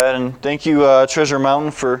And thank you, Treasure Mountain,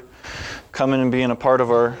 for coming and being a part of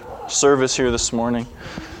our service here this morning.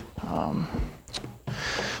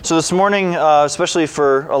 So this morning, especially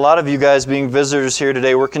for a lot of you guys being visitors here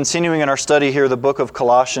today, we're continuing in our study here, the book of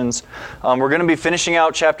Colossians. We're going to be finishing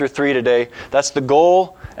out chapter 3 today. That's the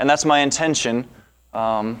goal, and that's my intention.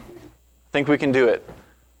 I think we can do it. I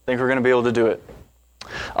think we're going to be able to do it.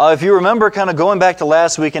 If you remember kind of going back to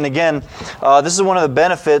last week, and again, this is one of the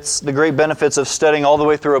benefits, the great benefits of studying all the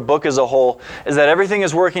way through a book as a whole, is that everything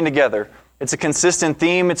is working together. It's a consistent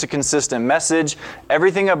theme, it's a consistent message.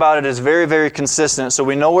 Everything about it is very, very consistent, so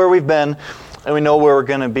we know where we've been and we know where we're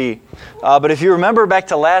going to be. But if you remember back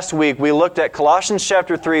to last week, we looked at Colossians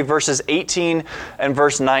chapter 3, verses 18 and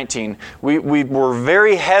verse 19. We were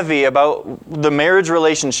very heavy about the marriage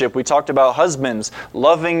relationship. We talked about husbands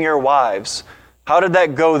loving your wives. How did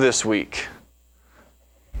that go this week?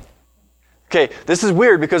 Okay, this is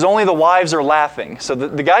weird because only the wives are laughing. So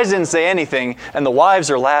the guys didn't say anything, and the wives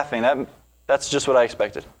are laughing. That's just what I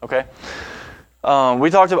expected, okay? We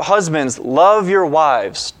talked about husbands, love your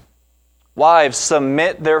wives. Wives,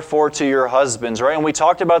 submit therefore to your husbands, right? And we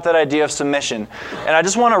talked about that idea of submission. And I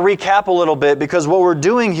just want to recap a little bit because what we're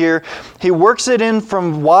doing here, he works it in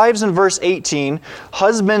from wives in verse 18,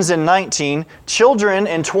 husbands in 19, children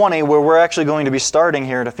in 20, where we're actually going to be starting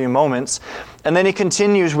here in a few moments. And then he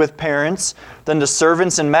continues with parents, then to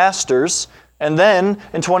servants and masters, and then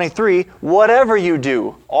in 23, whatever you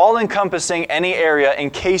do, all encompassing any area in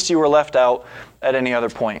case you were left out at any other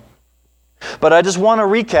point. But I just want to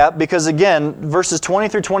recap because, again, verses 20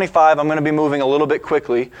 through 25, I'm going to be moving a little bit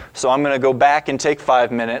quickly. So I'm going to go back and take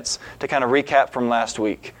 5 minutes to kind of recap from last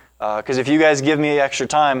week. Because if you guys give me extra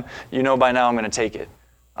time, you know by now I'm going to take it.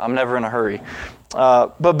 I'm never in a hurry.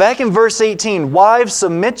 But back in verse 18, wives,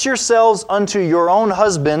 submit yourselves unto your own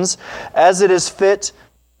husbands as it is fit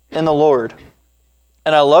in the Lord.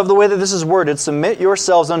 And I love the way that this is worded, submit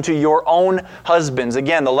yourselves unto your own husbands.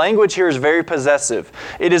 Again, the language here is very possessive.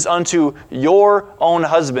 It is unto your own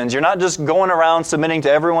husbands. You're not just going around submitting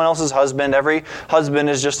to everyone else's husband. Every husband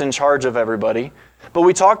is just in charge of everybody. But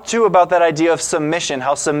we talked too about that idea of submission,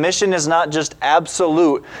 how submission is not just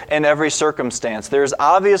absolute in every circumstance. There's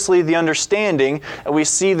obviously the understanding, and we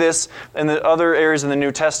see this in the other areas in the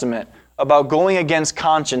New Testament, about going against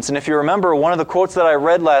conscience. And if you remember, one of the quotes that I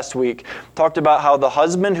read last week talked about how the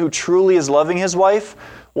husband who truly is loving his wife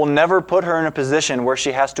will never put her in a position where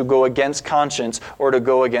she has to go against conscience or to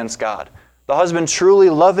go against God. The husband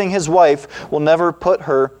truly loving his wife will never put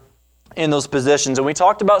her in those positions. And we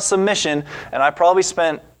talked about submission, and I probably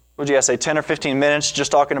spent, 10 or 15 minutes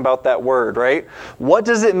just talking about that word, right? What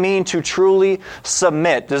does it mean to truly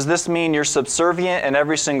submit? Does this mean you're subservient in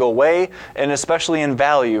every single way, and especially in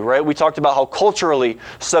value, right? We talked about how culturally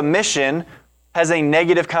submission has a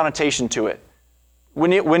negative connotation to it.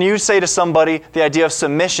 When you say to somebody the idea of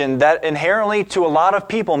submission, that inherently to a lot of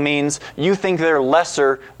people means you think they're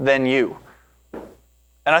lesser than you.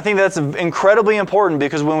 And I think that's incredibly important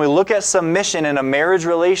because when we look at submission in a marriage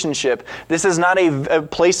relationship, this is not a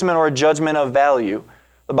placement or a judgment of value.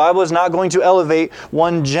 The Bible is not going to elevate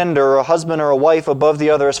one gender or a husband or a wife above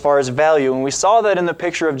the other as far as value. And we saw that in the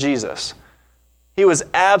picture of Jesus. He was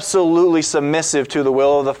absolutely submissive to the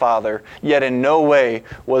will of the Father, yet in no way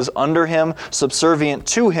was under him, subservient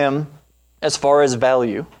to him as far as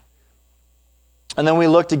value. And then we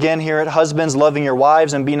looked again here at husbands loving your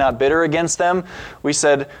wives and be not bitter against them. We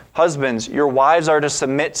said, husbands, your wives are to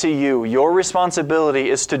submit to you. Your responsibility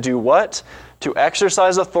is to do what? To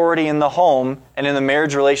exercise authority in the home and in the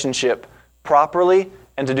marriage relationship properly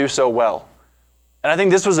and to do so well. And I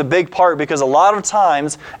think this was a big part because a lot of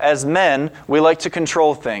times as men, we like to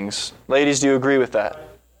control things. Ladies, do you agree with that?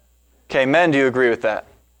 Okay, men, do you agree with that?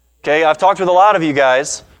 Okay, I've talked with a lot of you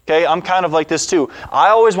guys. Okay, I'm kind of like this too. I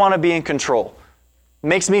always want to be in control.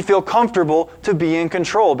 Makes me feel comfortable to be in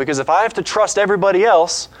control because if I have to trust everybody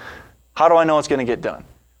else, how do I know it's going to get done?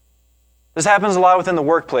 This happens a lot within the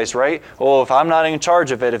workplace, right? Oh, if I'm not in charge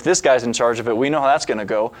of it, if this guy's in charge of it, we know how that's going to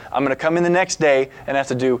go. I'm going to come in the next day and have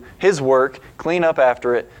to do his work, clean up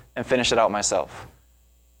after it, and finish it out myself.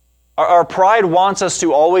 Our pride wants us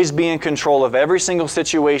to always be in control of every single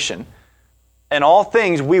situation. In all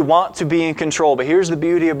things, we want to be in control, but here's the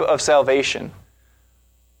beauty of salvation.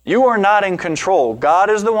 You are not in control. God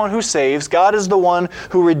is the one who saves. God is the one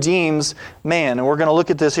who redeems man. And we're going to look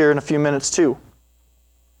at this here in a few minutes too.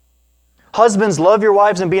 Husbands, love your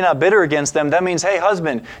wives and be not bitter against them. That means, hey,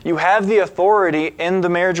 husband, you have the authority in the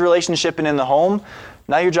marriage relationship and in the home.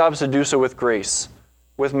 Now your job is to do so with grace,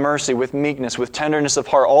 with mercy, with meekness, with tenderness of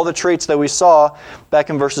heart. All the traits that we saw back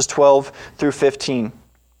in verses 12 through 15.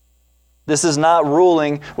 This is not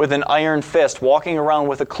ruling with an iron fist, walking around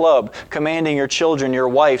with a club, commanding your children, your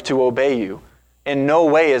wife to obey you. In no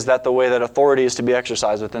way is that the way that authority is to be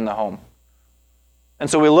exercised within the home. And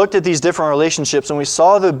so we looked at these different relationships and we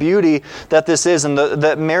saw the beauty that this is, and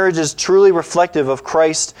that marriage is truly reflective of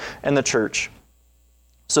Christ and the church.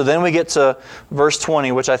 So then we get to verse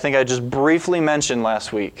 20, which I think I just briefly mentioned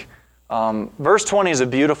last week. Verse 20 is a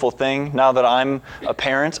beautiful thing now that I'm a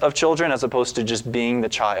parent of children as opposed to just being the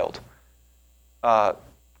child.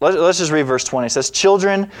 Let's just read verse 20. It says,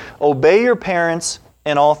 "Children, obey your parents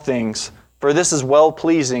in all things, for this is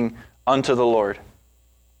well-pleasing unto the Lord."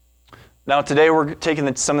 Now today we're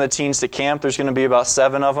taking some of the teens to camp. There's going to be about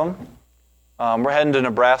 7 of them. We're heading to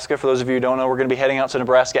Nebraska. For those of you who don't know, we're going to be heading out to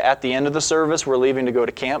Nebraska at the end of the service. We're leaving to go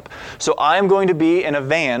to camp. So I'm going to be in a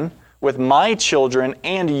van with my children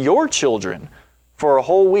and your children for a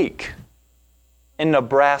whole week in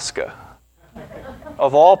Nebraska.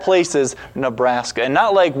 Of all places, Nebraska. And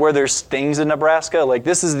not like where there's things in Nebraska. Like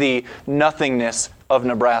this is the nothingness of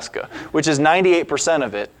Nebraska, which is 98%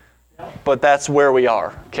 of it. But that's where we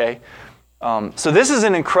are, okay? So this is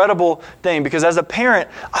an incredible thing because as a parent,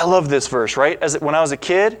 I love this verse, right? When I was a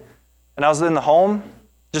kid and I was in the home,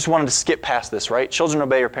 just wanted to skip past this, right? Children,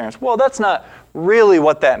 obey your parents. Well, that's not really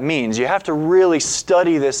what that means. You have to really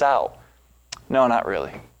study this out. No, not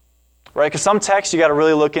really. Right? Because some texts, you got to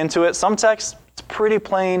really look into it. Some texts, it's pretty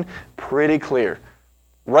plain, pretty clear.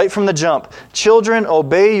 Right from the jump. "Children,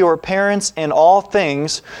 obey your parents in all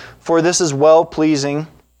things, for this is well-pleasing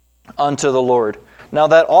unto the Lord." Now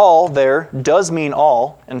that "all" there does mean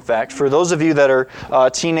all, in fact. For those of you that are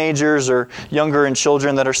teenagers or younger and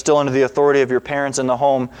children that are still under the authority of your parents in the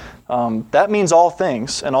home, that means all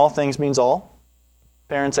things, and all things means all.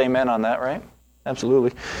 Parents, amen on that, right?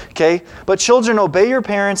 Absolutely. Okay, but children, obey your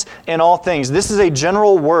parents in all things. This is a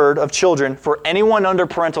general word of children for anyone under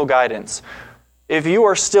parental guidance. If you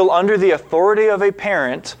are still under the authority of a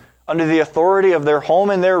parent, under the authority of their home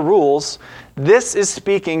and their rules, this is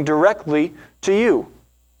speaking directly to you.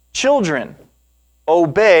 Children,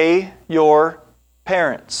 obey your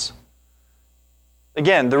parents.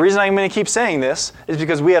 Again, the reason I'm going to keep saying this is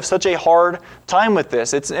because we have such a hard time with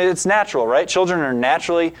this. It's natural, right? Children are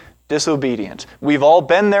naturally disobedient. We've all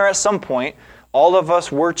been there at some point. All of us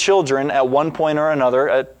were children at one point or another.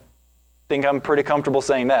 I think I'm pretty comfortable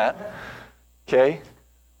saying that. Okay?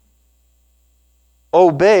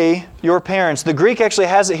 Obey your parents. The Greek actually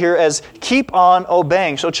has it here as keep on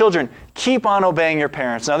obeying. So children, keep on obeying your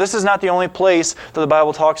parents. Now this is not the only place that the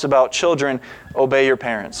Bible talks about children, obey your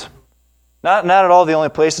parents. Not at all the only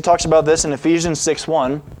place. It talks about this in Ephesians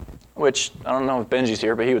 6:1, which I don't know if Benji's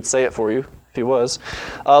here, but he would say it for you if he was.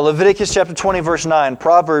 Leviticus chapter 20, verse 9.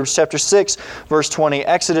 Proverbs chapter 6, verse 20.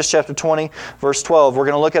 Exodus chapter 20, verse 12. We're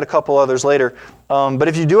going to look at a couple others later. But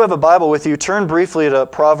if you do have a Bible with you, turn briefly to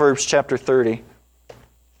Proverbs chapter 30.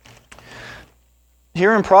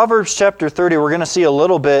 Here in Proverbs chapter 30, we're going to see a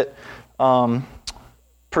little bit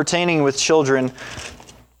pertaining with children.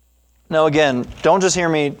 Now again, don't just hear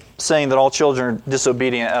me saying that all children are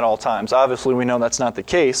disobedient at all times. Obviously, we know that's not the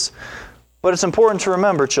case. But it's important to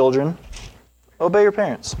remember, children, obey your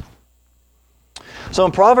parents. So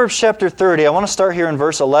in Proverbs chapter 30, I want to start here in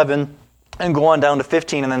verse 11 and go on down to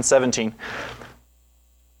 15 and then 17.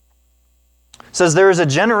 It says, "There is a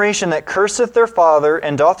generation that curseth their father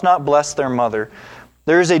and doth not bless their mother.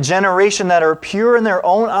 There is a generation that are pure in their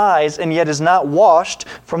own eyes and yet is not washed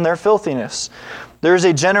from their filthiness. There is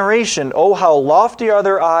a generation, oh how lofty are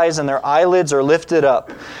their eyes and their eyelids are lifted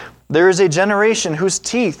up. There is a generation whose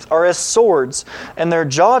teeth are as swords and their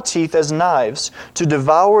jaw teeth as knives, to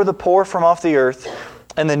devour the poor from off the earth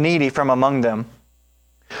and the needy from among them.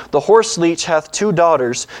 The horse leech hath 2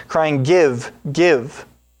 daughters, crying, Give, give.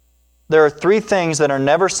 There are 3 things that are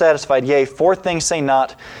never satisfied, yea, 4 things say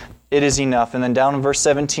not, it is enough." And then down in verse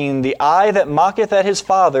 17, "The eye that mocketh at his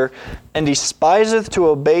father and despiseth to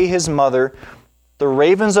obey his mother, the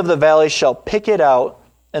ravens of the valley shall pick it out,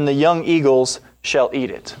 and the young eagles shall eat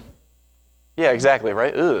it." Yeah, exactly,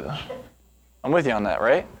 right? Ugh. I'm with you on that,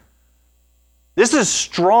 right? This is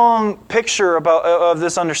strong picture of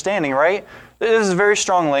this understanding, right? This is very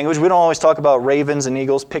strong language. We don't always talk about ravens and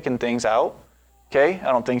eagles picking things out. Okay,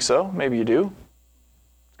 I don't think so. Maybe you do.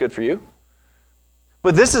 Good for you.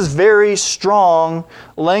 But this is very strong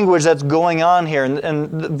language that's going on here. And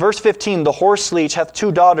verse 15, "The horse leech hath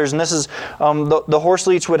 2 daughters." And this is, the horse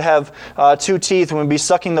leech would have 2 teeth and would be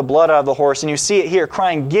sucking the blood out of the horse. And you see it here,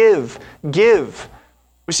 crying, "Give, give."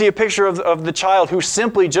 We see a picture of the child who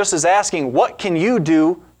simply just is asking, "What can you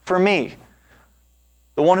do for me?"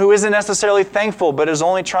 The one who isn't necessarily thankful, but is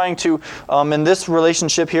only trying to, in this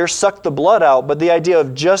relationship here, suck the blood out. But the idea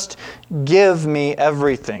of just give me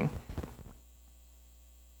everything.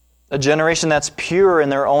 A generation that's pure in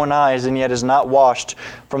their own eyes and yet is not washed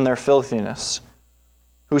from their filthiness.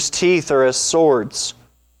 Whose teeth are as swords.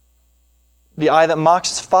 The eye that mocks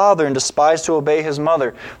his father and despises to obey his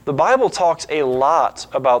mother. The Bible talks a lot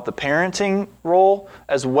about the parenting role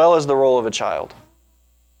as well as the role of a child.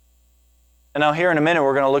 And now here in a minute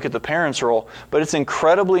we're going to look at the parents' role, but it's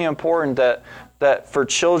incredibly important that for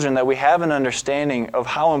children that we have an understanding of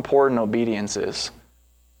how important obedience is.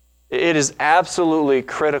 It is absolutely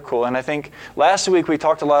critical, and I think last week we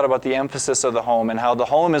talked a lot about the emphasis of the home and how the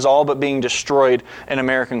home is all but being destroyed in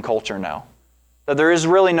American culture now. That there is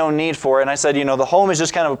really no need for it. And I said, the home is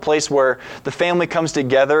just kind of a place where the family comes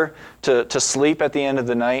together to sleep at the end of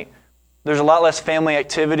the night. There's a lot less family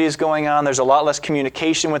activities going on. There's a lot less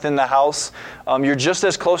communication within the house. You're just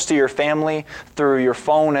as close to your family through your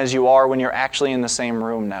phone as you are when you're actually in the same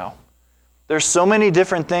room now. There's so many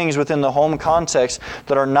different things within the home context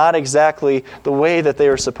that are not exactly the way that they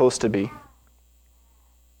are supposed to be.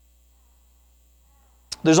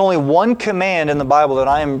 There's only one command in the Bible that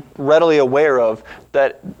I am readily aware of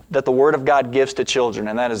that the Word of God gives to children,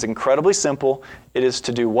 and that is incredibly simple. It is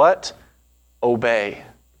to do what? Obey.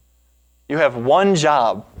 You have one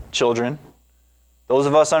job, children. Those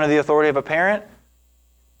of us under the authority of a parent,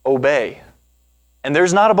 obey. And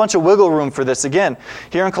there's not a bunch of wiggle room for this. Again,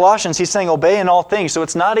 here in Colossians, he's saying obey in all things. So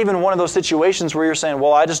it's not even one of those situations where you're saying,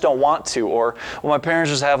 well, I just don't want to. Or, well, my parents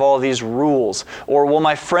just have all these rules. Or, well,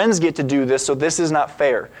 my friends get to do this, so this is not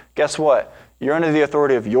fair. Guess what? You're under the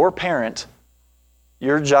authority of your parent.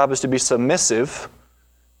 Your job is to be submissive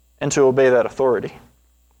and to obey that authority.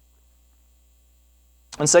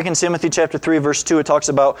 In 2 Timothy chapter 3, verse 2, it talks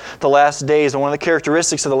about the last days. And one of the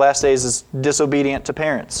characteristics of the last days is disobedient to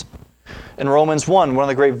parents. In Romans 1, one of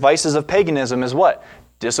the great vices of paganism is what?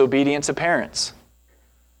 Disobedience to parents.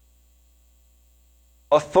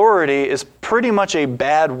 Authority is pretty much a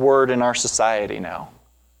bad word in our society now.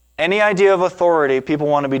 Any idea of authority, people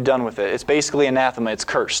want to be done with it. It's basically anathema. It's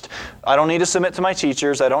cursed. I don't need to submit to my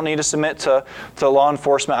teachers. I don't need to submit to law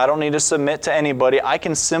enforcement. I don't need to submit to anybody. I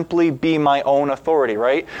can simply be my own authority,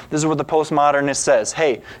 right? This is what the postmodernist says.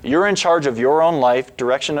 Hey, you're in charge of your own life,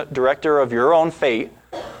 director of your own fate.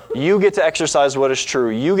 You get to exercise what is true.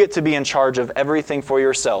 You get to be in charge of everything for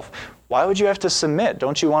yourself. Why would you have to submit?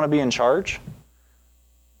 Don't you want to be in charge?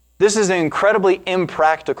 This is an incredibly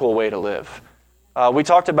impractical way to live. We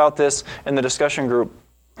talked about this in the discussion group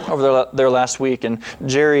over there last week, and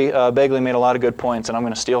Jerry Begley made a lot of good points, and I'm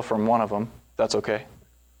going to steal from one of them, if that's okay.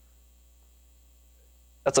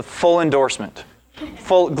 That's a full endorsement,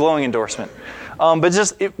 full glowing endorsement. But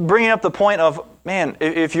just bringing up the point of, man,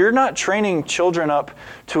 if you're not training children up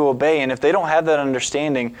to obey, and if they don't have that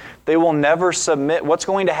understanding, they will never submit. What's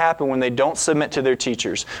going to happen when they don't submit to their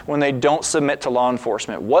teachers, when they don't submit to law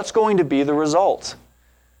enforcement? What's going to be the result?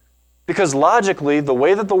 Because logically, the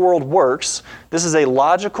way that the world works, this is a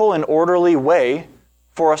logical and orderly way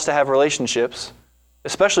for us to have relationships,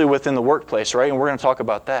 especially within the workplace, right? And we're going to talk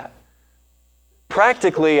about that.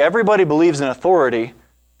 Practically, everybody believes in authority.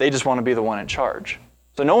 They just want to be the one in charge.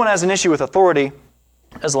 So no one has an issue with authority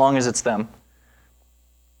as long as it's them.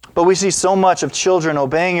 But we see so much of children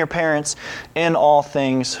obeying your parents in all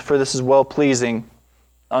things, for this is well-pleasing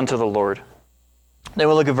unto the Lord. Then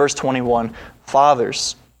we look at verse 21.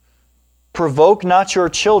 Fathers, provoke not your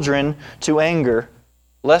children to anger,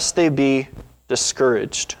 lest they be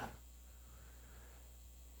discouraged.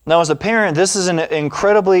 Now, as a parent, this is an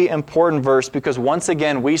incredibly important verse because once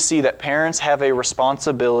again, we see that parents have a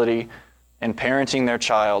responsibility in parenting their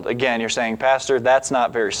child. Again, you're saying, Pastor, that's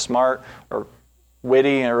not very smart or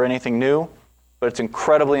witty or anything new, but it's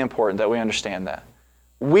incredibly important that we understand that.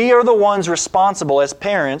 We are the ones responsible as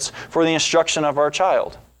parents for the instruction of our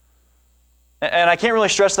child. And I can't really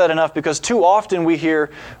stress that enough because too often we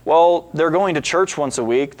hear, well, they're going to church once a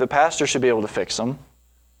week. The pastor should be able to fix them.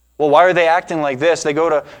 Well, why are they acting like this? They go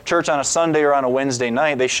to church on a Sunday or on a Wednesday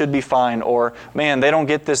night. They should be fine. Or, man, they don't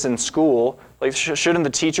get this in school. Like, shouldn't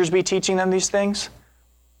the teachers be teaching them these things?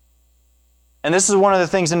 And this is one of the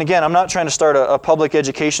things, and again, I'm not trying to start a public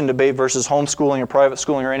education debate versus homeschooling or private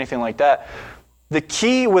schooling or anything like that. The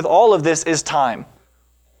key with all of this is time.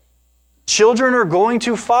 Children are going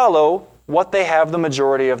to follow what they have the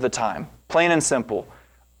majority of the time. Plain and simple.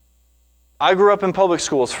 I grew up in public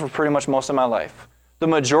schools for pretty much most of my life. The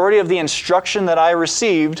majority of the instruction that I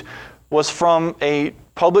received was from a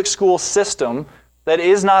public school system that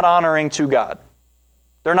is not honoring to God.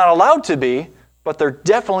 They're not allowed to be, but they're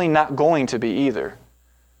definitely not going to be either.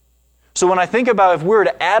 So when I think about if we were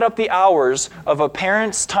to add up the hours of a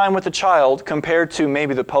parent's time with a child compared to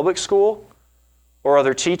maybe the public school or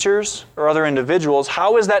other teachers or other individuals,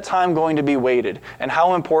 how is that time going to be weighted? And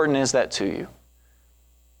how important is that to you?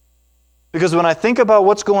 Because when I think about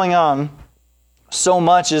what's going on, so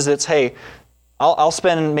much is it's, hey, I'll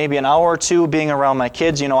spend maybe an hour or two being around my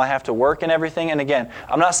kids. I have to work and everything. And again,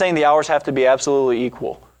 I'm not saying the hours have to be absolutely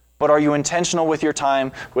equal. But are you intentional with your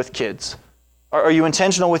time with kids? Are you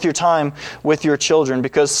intentional with your time with your children?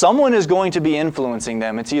 Because someone is going to be influencing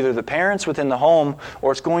them. It's either the parents within the home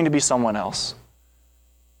or it's going to be someone else.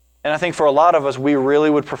 And I think for a lot of us, we really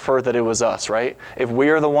would prefer that it was us, right? If we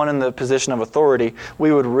are the one in the position of authority,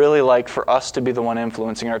 we would really like for us to be the one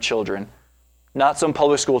influencing our children, not some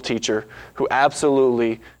public school teacher who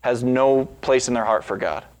absolutely has no place in their heart for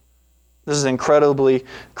God. This is incredibly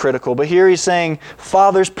critical. But here he's saying,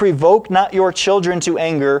 fathers, provoke not your children to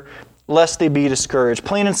anger, lest they be discouraged.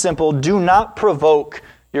 Plain and simple, do not provoke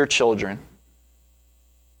your children.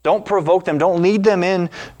 Don't provoke them. Don't lead them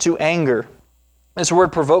into anger. This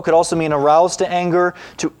word provoke could also mean arouse to anger,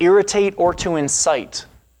 to irritate, or to incite.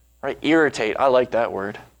 Right? Irritate. I like that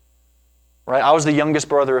word. Right? I was the youngest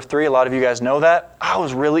brother of 3. A lot of you guys know that. I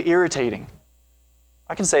was really irritating.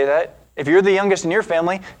 I can say that. If you're the youngest in your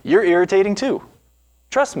family, you're irritating too.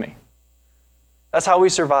 Trust me. That's how we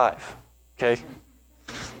survive. Okay?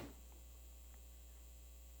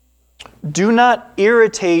 Do not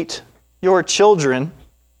irritate your children,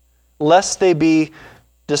 lest they be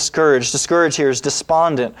discouraged. Discouraged here is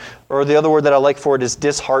despondent, or the other word that I like for it is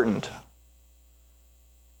disheartened.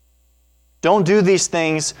 Don't do these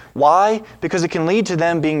things. Why? Because it can lead to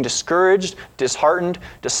them being discouraged, disheartened,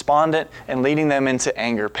 despondent, and leading them into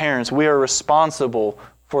anger. Parents, we are responsible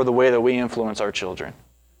for the way that we influence our children.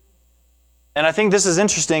 And I think this is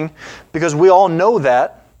interesting because we all know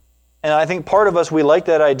that. And I think part of us, we like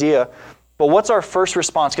that idea. But what's our first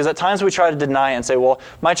response? Because at times we try to deny it and say, well,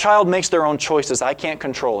 my child makes their own choices. I can't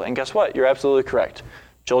control it. And guess what? You're absolutely correct.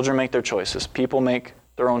 Children make their choices. People make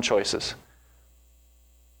their own choices.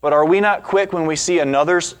 But are we not quick when we see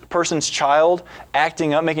another person's child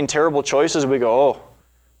acting up, making terrible choices? We go, oh,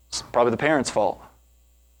 it's probably the parent's fault.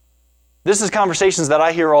 This is conversations that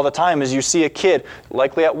I hear all the time as you see a kid,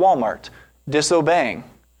 likely at Walmart, disobeying.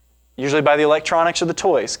 Usually by the electronics or the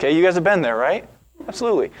toys. Okay, you guys have been there, right?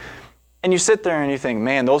 Absolutely. And you sit there and you think,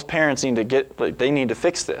 man, those parents need to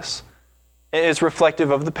fix this. It's reflective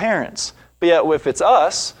of the parents. But yet if it's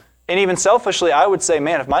us, and even selfishly, I would say,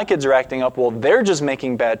 man, if my kids are acting up, well, they're just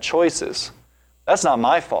making bad choices. That's not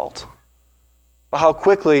my fault. But how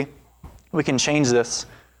quickly we can change this.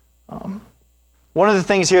 One of the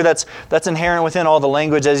things here that's inherent within all the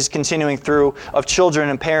language as he's continuing through of children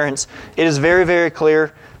and parents, it is very, very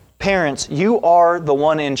clear. Parents, you are the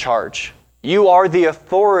one in charge. You are the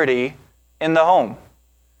authority in the home.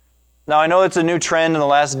 Now, I know it's a new trend in the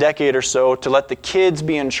last decade or so to let the kids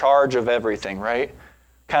be in charge of everything, right?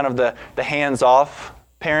 Kind of the hands-off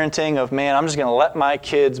parenting of, man, I'm just going to let my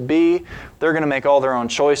kids be. They're going to make all their own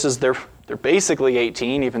choices. They're basically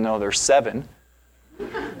 18, even though they're 7.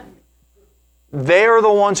 They are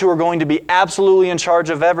the ones who are going to be absolutely in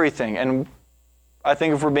charge of everything. And I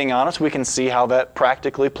think if we're being honest, we can see how that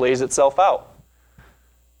practically plays itself out.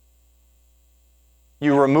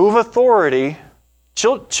 You remove authority.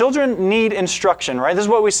 Children need instruction, right? This is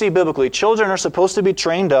what we see biblically. Children are supposed to be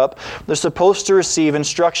trained up. They're supposed to receive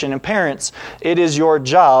instruction. And parents, it is your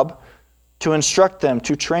job to instruct them,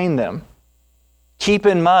 to train them. Keep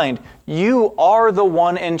in mind, you are the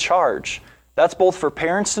one in charge. That's both for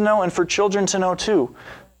parents to know and for children to know too.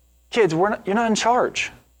 Kids, you're not in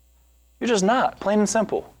charge. You're just not, plain and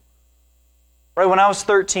simple. Right, when I was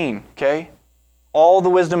 13, okay, all the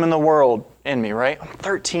wisdom in the world in me, right? I'm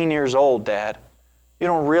 13 years old, Dad. You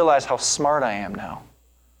don't realize how smart I am now.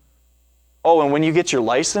 Oh, and when you get your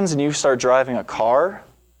license and you start driving a car,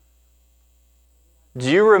 do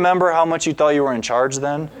you remember how much you thought you were in charge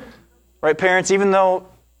then? Right, parents, even though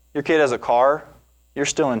your kid has a car, you're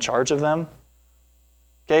still in charge of them.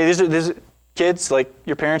 Okay, these kids, like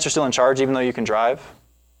your parents are still in charge even though you can drive.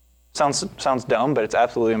 Sounds dumb, but it's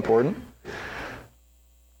absolutely important.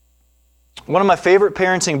 One of my favorite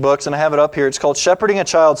parenting books, and I have it up here, it's called Shepherding a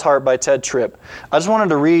Child's Heart by Ted Tripp. I just wanted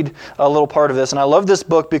to read a little part of this, and I love this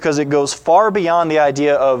book because it goes far beyond the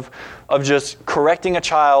idea of just correcting a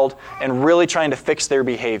child and really trying to fix their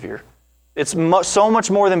behavior. It's so much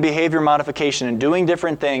more than behavior modification and doing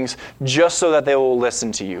different things just so that they will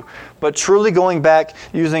listen to you. But truly going back,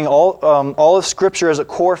 using all of Scripture as a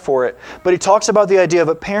core for it. But he talks about the idea of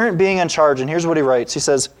a parent being in charge, and here's what he writes. He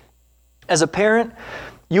says, as a parent,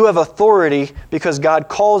 You have authority because God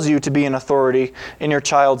calls you to be an authority in your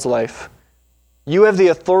child's life. You have the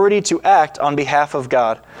authority to act on behalf of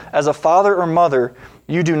God. As a father or mother,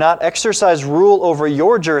 you do not exercise rule over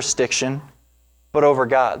your jurisdiction, but over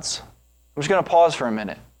God's. I'm just going to pause for a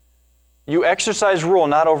minute. You exercise rule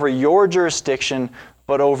not over your jurisdiction,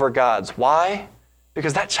 but over God's. Why?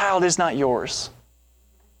 Because that child is not yours.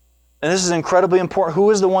 And this is incredibly important. Who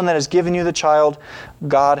is the one that has given you the child?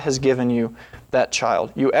 God has given you that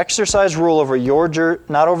child. You exercise rule over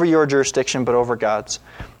not over your jurisdiction, but over God's.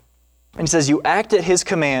 And he says, you act at his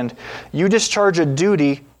command. You discharge a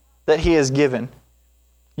duty that he has given.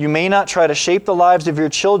 You may not try to shape the lives of your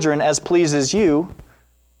children as pleases you,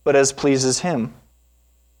 but as pleases him.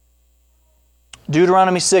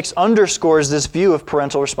 Deuteronomy 6 underscores this view of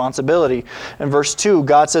parental responsibility. In verse 2,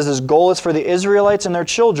 God says his goal is for the Israelites and their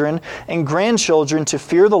children and grandchildren to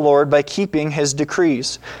fear the Lord by keeping his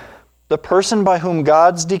decrees. The person by whom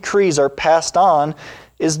God's decrees are passed on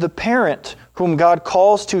is the parent whom God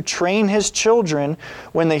calls to train his children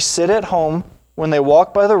when they sit at home, when they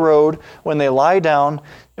walk by the road, when they lie down,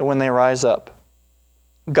 and when they rise up.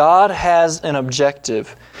 God has an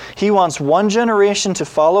objective. He wants one generation to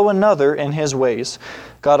follow another in his ways.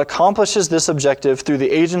 God accomplishes this objective through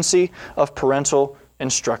the agency of parental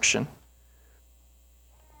instruction.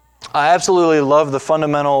 I absolutely love the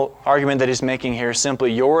fundamental argument that he's making here.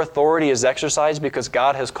 Simply, your authority is exercised because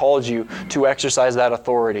God has called you to exercise that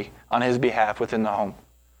authority on his behalf within the home.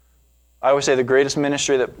 I always say the greatest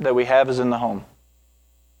ministry that we have is in the home.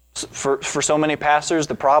 For so many pastors,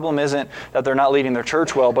 the problem isn't that they're not leading their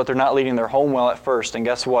church well, but they're not leading their home well at first. And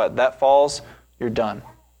guess what? That falls, you're done.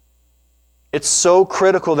 It's so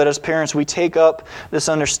critical that as parents we take up this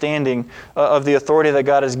understanding of the authority that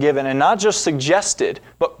God has given, and not just suggested,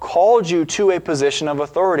 but called you to a position of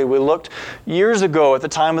authority. We looked years ago at the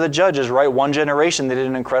time of the judges, right? One generation, they did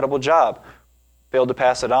an incredible job. Failed to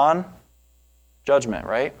pass it on, judgment,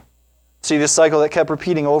 right? See this cycle that kept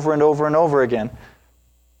repeating over and over and over again.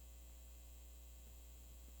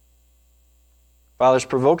 Fathers,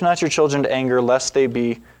 provoke not your children to anger, lest they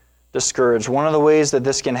be discouraged. One of the ways that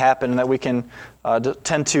this can happen and that we can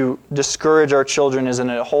tend to discourage our children is in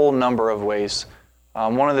a whole number of ways.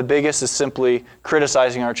 One of the biggest is simply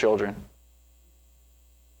criticizing our children.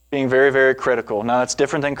 Being very, very critical. Now, that's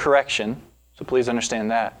different than correction, so please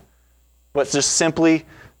understand that. But just simply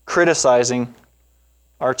criticizing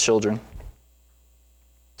our children.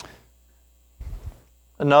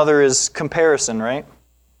 Another is comparison, right?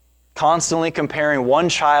 Constantly comparing one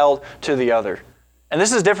child to the other. And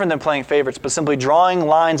this is different than playing favorites, but simply drawing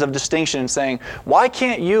lines of distinction and saying, why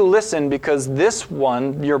can't you listen because this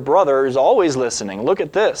one, your brother, is always listening? Look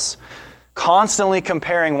at this. Constantly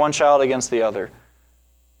comparing one child against the other.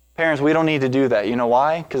 Parents, we don't need to do that. You know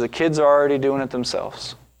why? Because the kids are already doing it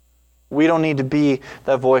themselves. We don't need to be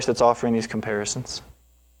that voice that's offering these comparisons.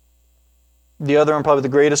 The other and probably the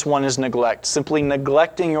greatest one is neglect. Simply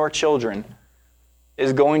neglecting your children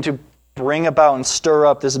is going to bring about and stir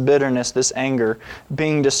up this bitterness, this anger,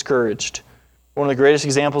 being discouraged. One of the greatest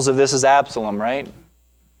examples of this is Absalom, right?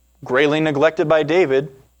 Greatly neglected by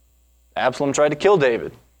David, Absalom tried to kill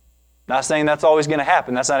David. Not saying that's always going to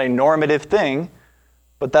happen. That's not a normative thing,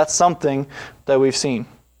 but that's something that we've seen.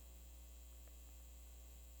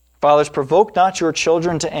 Fathers, provoke not your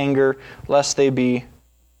children to anger, lest they be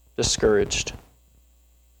discouraged.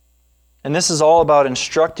 And this is all about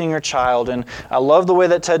instructing your child. And I love the way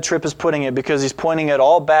that Ted Tripp is putting it, because he's pointing it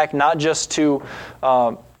all back not just to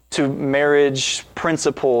marriage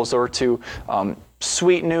principles or to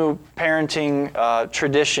sweet new parenting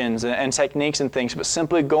traditions and techniques and things, but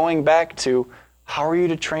simply going back to how are you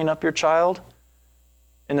to train up your child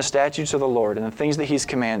in the statutes of the Lord and the things that he's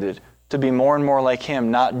commanded to be more and more like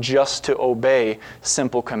him, not just to obey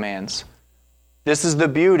simple commands. This is the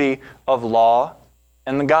beauty of law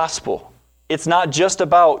and the gospel. It's not just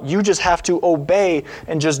about you just have to obey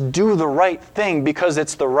and just do the right thing because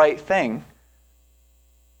it's the right thing.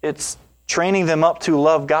 It's training them up to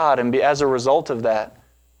love God, and as a result of that,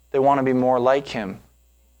 they want to be more like him.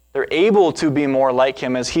 They're able to be more like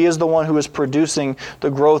him as he is the one who is producing the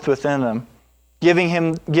growth within them,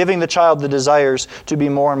 giving the child the desires to be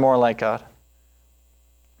more and more like God.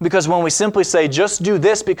 Because when we simply say, just do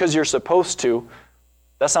this because you're supposed to,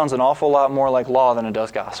 that sounds an awful lot more like law than it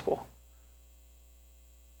does gospel.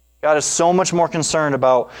 God is so much more concerned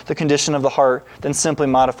about the condition of the heart than simply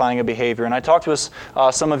modifying a behavior. And I talked to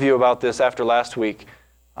some of you about this after last week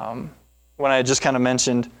when I had just kind of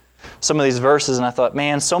mentioned some of these verses, and I thought,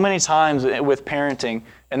 man, so many times with parenting,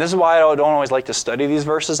 and this is why I don't always like to study these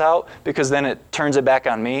verses out, because then it turns it back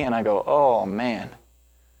on me, and I go, oh man,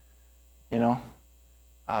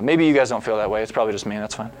 Maybe you guys don't feel that way. It's probably just me.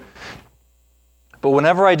 That's fine. But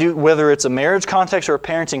whenever I do, whether it's a marriage context or a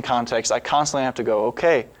parenting context, I constantly have to go,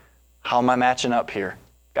 okay, how am I matching up here?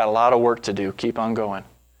 Got a lot of work to do. Keep on going.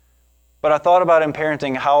 But I thought about in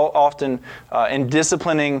parenting how often, in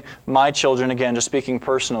disciplining my children, again, just speaking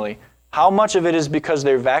personally, how much of it is because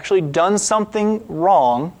they've actually done something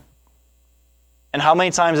wrong, and how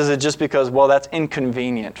many times is it just because, well, that's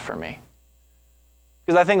inconvenient for me?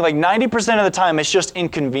 Because I think like 90% of the time it's just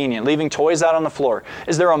inconvenient, leaving toys out on the floor.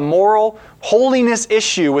 Is there a moral holiness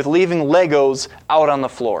issue with leaving Legos out on the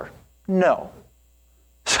floor? No.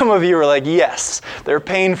 Some of you are like, yes, they're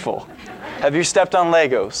painful. Have you stepped on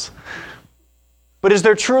Legos? But is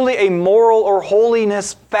there truly a moral or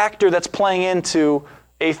holiness factor that's playing into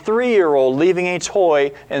a 3-year-old leaving a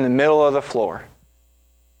toy in the middle of the floor?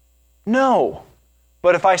 No.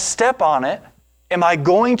 But if I step on it, am I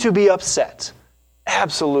going to be upset?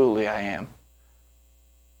 Absolutely I am.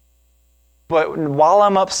 But while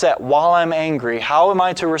I'm upset, while I'm angry, how am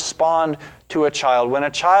I to respond to a child? When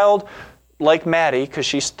a child, like Maddie, because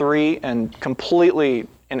she's 3 and completely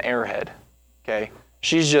an airhead, okay?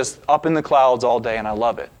 She's just up in the clouds all day and I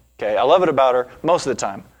love it, okay? I love it about her most of the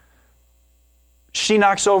time. She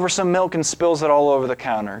knocks over some milk and spills it all over the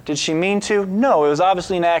counter. Did she mean to? No, it was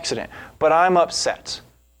obviously an accident. But I'm upset.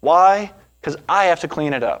 Why? Because I have to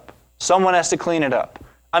clean it up. Someone has to clean it up.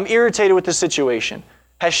 I'm irritated with the situation.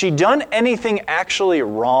 Has she done anything actually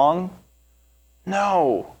wrong?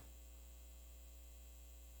 No.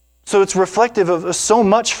 So it's reflective of so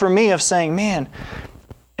much for me of saying, man,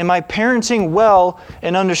 am I parenting well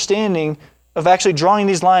and understanding of actually drawing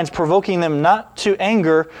these lines, provoking them not to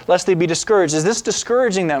anger lest they be discouraged? Is this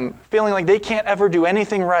discouraging them, feeling like they can't ever do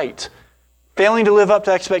anything right? Failing to live up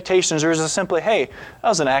to expectations? Or is it simply, hey, that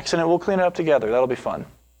was an accident, we'll clean it up together, that'll be fun?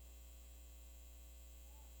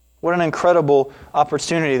 What an incredible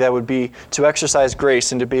opportunity that would be to exercise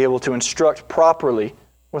grace and to be able to instruct properly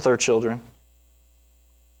with our children.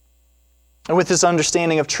 And with this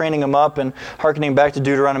understanding of training them up and hearkening back to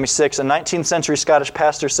Deuteronomy 6, a 19th century Scottish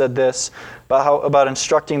pastor said this about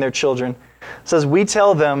instructing their children. It says, we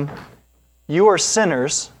tell them, you are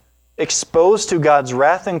sinners, exposed to God's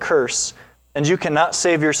wrath and curse, and you cannot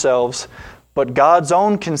save yourselves, but God's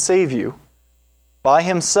own can save you, by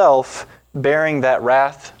himself bearing that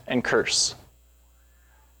wrath and curse.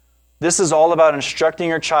 This is all about instructing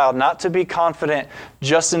your child not to be confident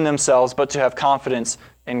just in themselves, but to have confidence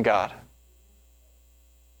in God.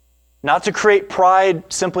 Not to create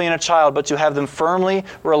pride simply in a child, but to have them firmly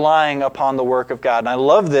relying upon the work of God. And I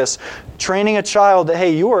love this, training a child that,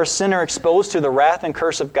 hey, you are a sinner exposed to the wrath and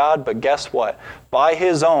curse of God, but guess what? By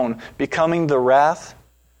his own becoming the wrath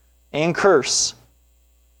and curse,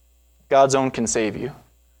 God's own can save you.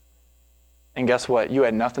 And guess what? You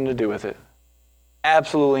had nothing to do with it.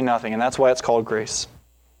 Absolutely nothing. And that's why it's called grace.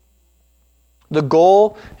 The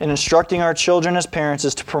goal in instructing our children as parents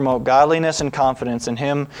is to promote godliness and confidence in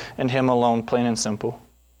Him and Him alone, plain and simple.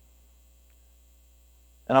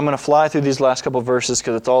 And I'm going to fly through these last couple of verses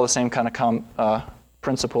because it's all the same kind of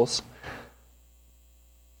principles.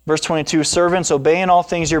 Verse 22, servants, obey in all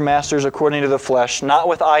things your masters according to the flesh, not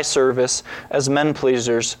with eye service as men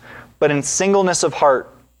pleasers, but in singleness of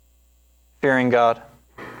heart, fearing God.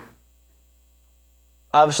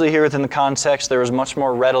 Obviously, here within the context, there was much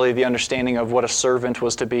more readily the understanding of what a servant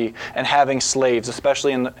was to be and having slaves,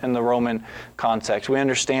 especially in the Roman context. We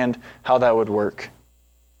understand how that would work.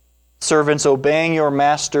 Servants, obeying your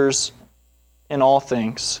masters in all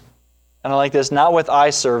things. And I like this, not with eye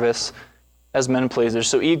service as men pleasers.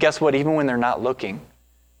 So guess what? Even when they're not looking.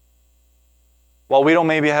 While we don't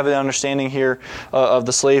maybe have the understanding here of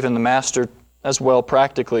the slave and the master as well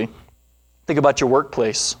practically, think about your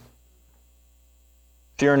workplace.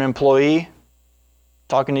 If you're an employee,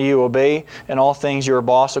 talking to you, obey in all things you're a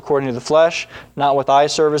boss according to the flesh, not with eye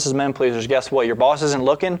service as men pleasers. Guess what? Your boss isn't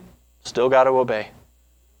looking, still got to obey.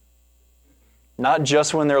 Not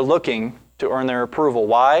just when they're looking to earn their approval.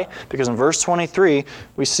 Why? Because in verse 23,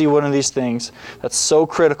 we see one of these things that's so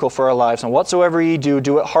critical for our lives. And whatsoever ye do,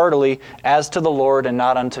 do it heartily as to the Lord and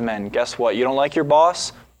not unto men. Guess what? You don't like your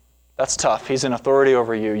boss? That's tough. He's in authority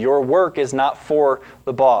over you. Your work is not for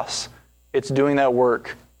the boss. It's doing that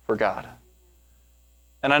work for God.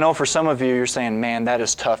 And I know for some of you, you're saying, man, that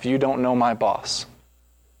is tough. You don't know my boss.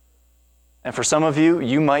 And for some of you,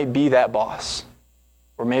 you might be that boss.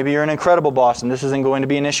 Or maybe you're an incredible boss and this isn't going to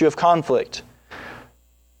be an issue of conflict.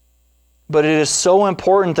 But it is so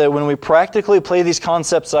important that when we practically play these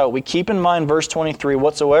concepts out, we keep in mind verse 23,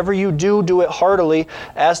 whatsoever you do, do it heartily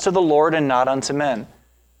as to the Lord and not unto men.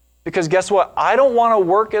 Because guess what? I don't want to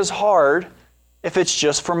work as hard if it's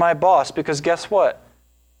just for my boss. Because guess what?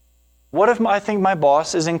 What if I think my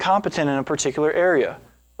boss is incompetent in a particular area,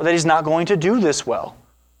 or that he's not going to do this well?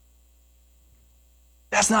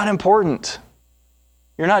 That's not important.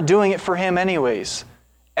 You're not doing it for him anyways.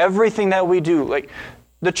 Everything that we do, like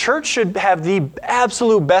the church should have the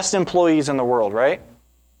absolute best employees in the world, right?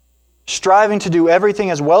 Striving to do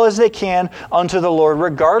everything as well as they can unto the Lord,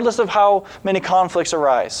 regardless of how many conflicts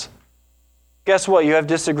arise. Guess what? You have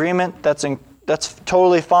disagreement. That's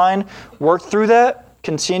totally fine. Work through that.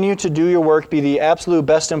 Continue to do your work. Be the absolute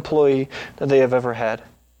best employee that they have ever had.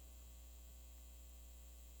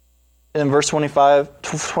 In verse 24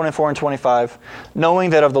 and 25, knowing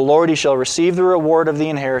that of the Lord ye shall receive the reward of the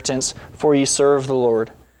inheritance, for ye serve the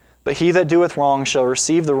Lord. But he that doeth wrong shall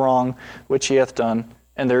receive the wrong which he hath done,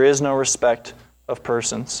 and there is no respect of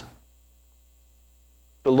persons.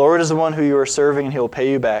 The Lord is the one who you are serving, and he will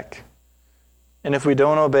pay you back. And if we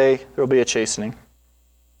don't obey, there will be a chastening.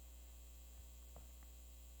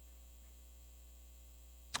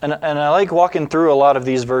 And I like walking through a lot of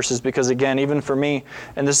these verses because, again, even for me,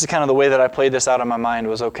 and this is kind of the way that I played this out in my mind,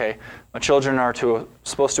 was, okay, my children are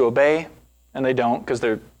supposed to obey, and they don't because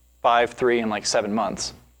they're 5, 3, and like 7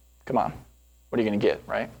 months. Come on. What are you going to get,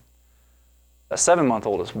 right? That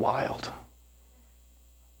 7-month-old is wild.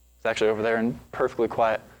 It's actually over there and perfectly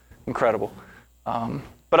quiet. Incredible.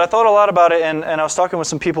 But I thought a lot about it, and I was talking with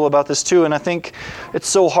some people about this too, and I think it's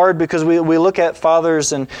so hard because we look at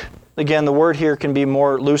fathers, and again, the word here can be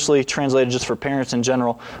more loosely translated just for parents in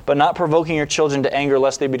general, but not provoking your children to anger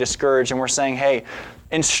lest they be discouraged. And we're saying, hey,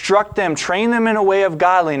 instruct them, train them in a way of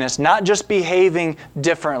godliness, not just behaving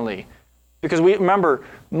differently. Because we remember,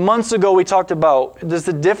 months ago we talked about, there's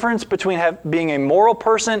the difference between being a moral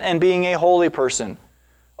person and being a holy person.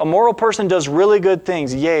 A moral person does really good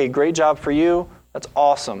things. Yay, great job for you. That's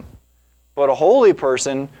awesome. But a holy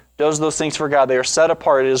person does those things for God. They are set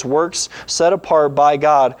apart. It is works set apart by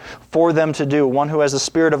God for them to do. One who has the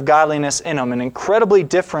spirit of godliness in them. An incredibly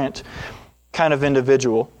different kind of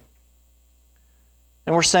individual.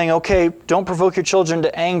 And we're saying, okay, don't provoke your children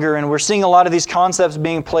to anger. And we're seeing a lot of these concepts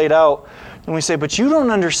being played out. And we say, but you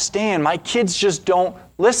don't understand. My kids just don't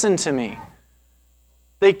listen to me.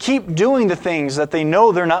 They keep doing the things that they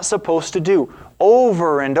know they're not supposed to do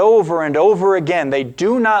over and over and over again. They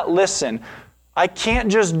do not listen. I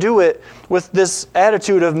can't just do it with this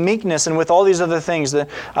attitude of meekness and with all these other things. That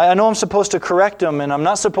I know I'm supposed to correct them, and I'm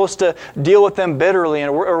not supposed to deal with them bitterly,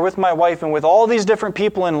 or with my wife, and with all these different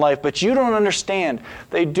people in life, but you don't understand.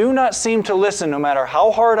 They do not seem to listen no matter how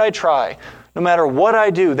hard I try. No matter what I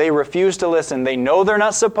do, they refuse to listen. They know they're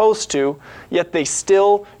not supposed to, yet they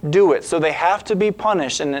still do it. So they have to be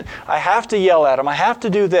punished, and I have to yell at them. I have to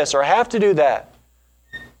do this, or I have to do that.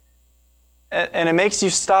 And it makes you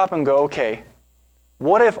stop and go, okay,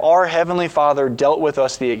 what if our Heavenly Father dealt with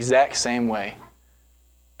us the exact same way?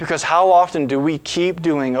 Because how often do we keep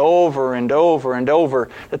doing over and over and over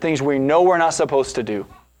the things we know we're not supposed to do?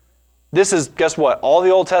 This is, guess what? All the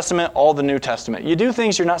Old Testament, all the New Testament. You do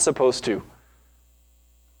things you're not supposed to.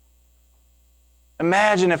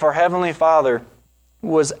 Imagine if our Heavenly Father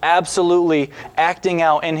was absolutely acting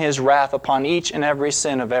out in His wrath upon each and every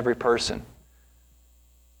sin of every person.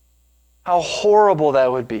 How horrible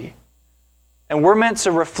that would be. And we're meant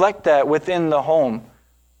to reflect that within the home.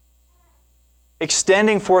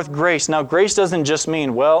 Extending forth grace. Now, grace doesn't just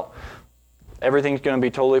mean, well, everything's going to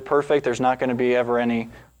be totally perfect. There's not going to be ever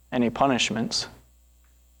any punishments.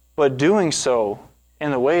 But doing so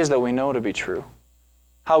in the ways that we know to be true.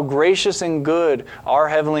 How gracious and good our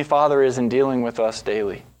Heavenly Father is in dealing with us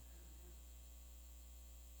daily.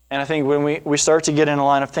 And I think when we start to get in a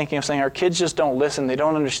line of thinking of saying our kids just don't listen, they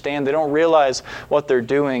don't understand, they don't realize what they're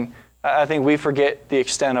doing, I think we forget the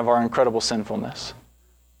extent of our incredible sinfulness.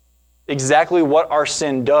 Exactly what our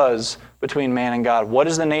sin does between man and God. What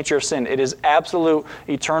is the nature of sin? It is absolute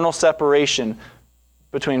eternal separation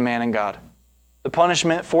between man and God. The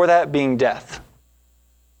punishment for that being death.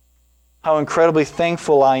 How incredibly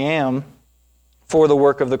thankful I am for the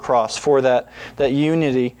work of the cross, for that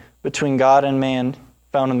unity between God and man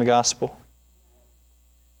found in the gospel.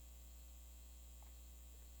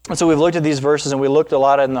 And so we've looked at these verses and we looked a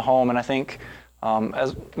lot in the home, and I think,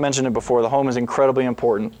 as mentioned it before, the home is incredibly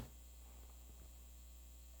important.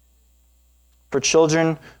 For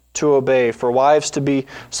children to obey, for wives to be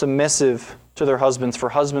submissive to their husbands, for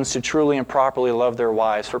husbands to truly and properly love their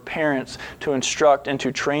wives, for parents to instruct and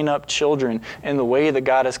to train up children in the way that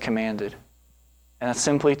God has commanded. And that's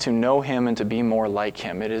simply to know Him and to be more like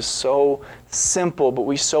Him. It is so simple, but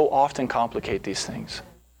we so often complicate these things.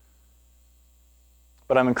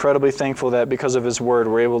 But I'm incredibly thankful that because of His Word,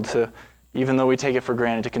 we're able to, even though we take it for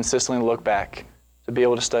granted, to consistently look back to be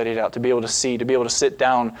able to study it out, to be able to see, to be able to sit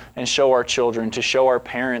down and show our children, to show our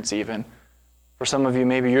parents even. For some of you,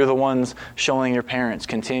 maybe you're the ones showing your parents.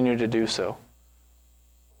 Continue to do so.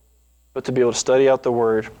 But to be able to study out the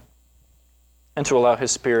Word and to allow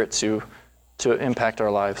His Spirit to impact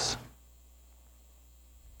our lives.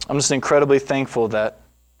 I'm just incredibly thankful that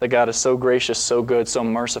God is so gracious, so good, so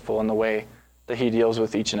merciful in the way that He deals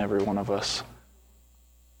with each and every one of us.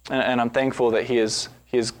 And I'm thankful that He is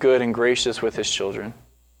good and gracious with His children.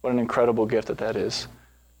 What an incredible gift that is.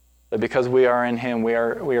 That because we are in Him, we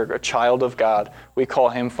are a child of God. We call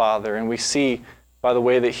Him Father, and we see by the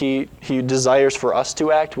way that He desires for us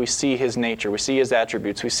to act, we see His nature, we see His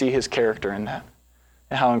attributes, we see His character in that,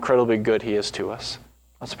 and how incredibly good He is to us.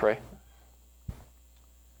 Let's pray.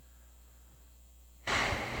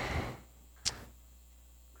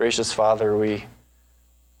 Gracious Father, we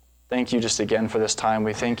thank you just again for this time.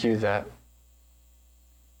 We thank you that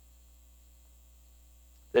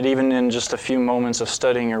even in just a few moments of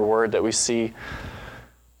studying your word that we see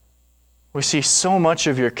so much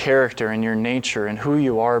of your character and your nature and who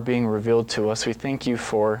you are being revealed to us. We thank you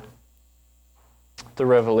for the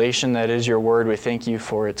revelation that is your word. We thank you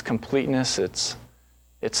for its completeness, its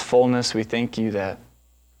fullness. We thank you that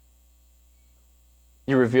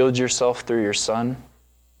you revealed yourself through your Son.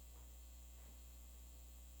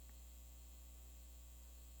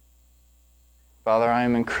 Father, I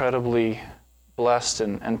am incredibly blessed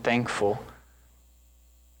and thankful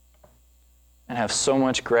and have so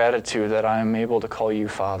much gratitude that I am able to call you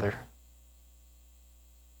Father.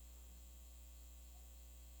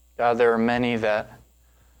 God, there are many that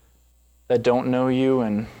don't know you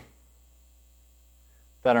and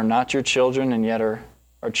that are not your children and yet are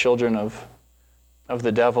children of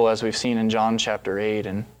the devil, as we've seen in John chapter 8,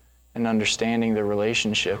 and understanding the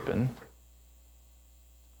relationship. And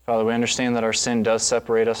Father, we understand that our sin does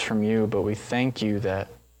separate us from you, but we thank you that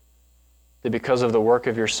because of the work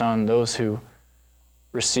of your Son, those who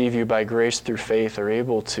receive you by grace through faith are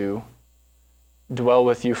able to dwell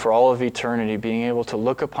with you for all of eternity, being able to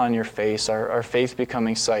look upon your face, our faith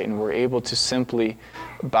becoming sight, and we're able to simply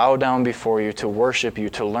bow down before you, to worship you,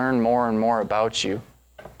 to learn more and more about you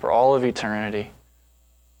for all of eternity.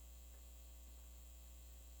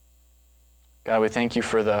 God, we thank you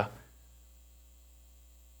for the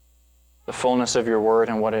fullness of your word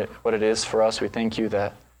and what it is for us. We thank you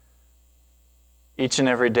that each and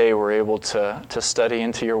every day we're able to study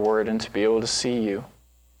into your word and to be able to see you.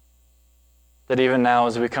 That even now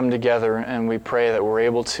as we come together and we pray that we're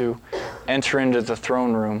able to enter into the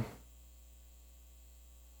throne room,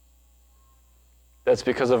 that's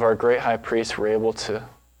because of our great high priest we're able to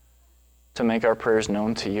make our prayers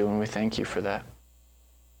known to you, and we thank you for that.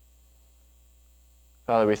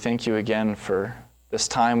 Father, we thank you again for this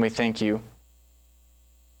time. We thank you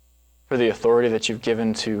for the authority that you've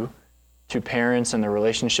given to parents and the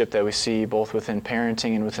relationship that we see both within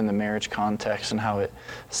parenting and within the marriage context, and how it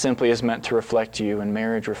simply is meant to reflect you, and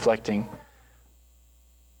marriage reflecting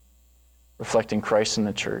Christ in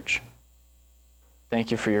the church. Thank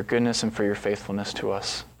you for your goodness and for your faithfulness to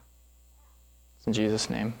us. In Jesus'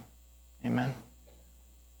 name, amen.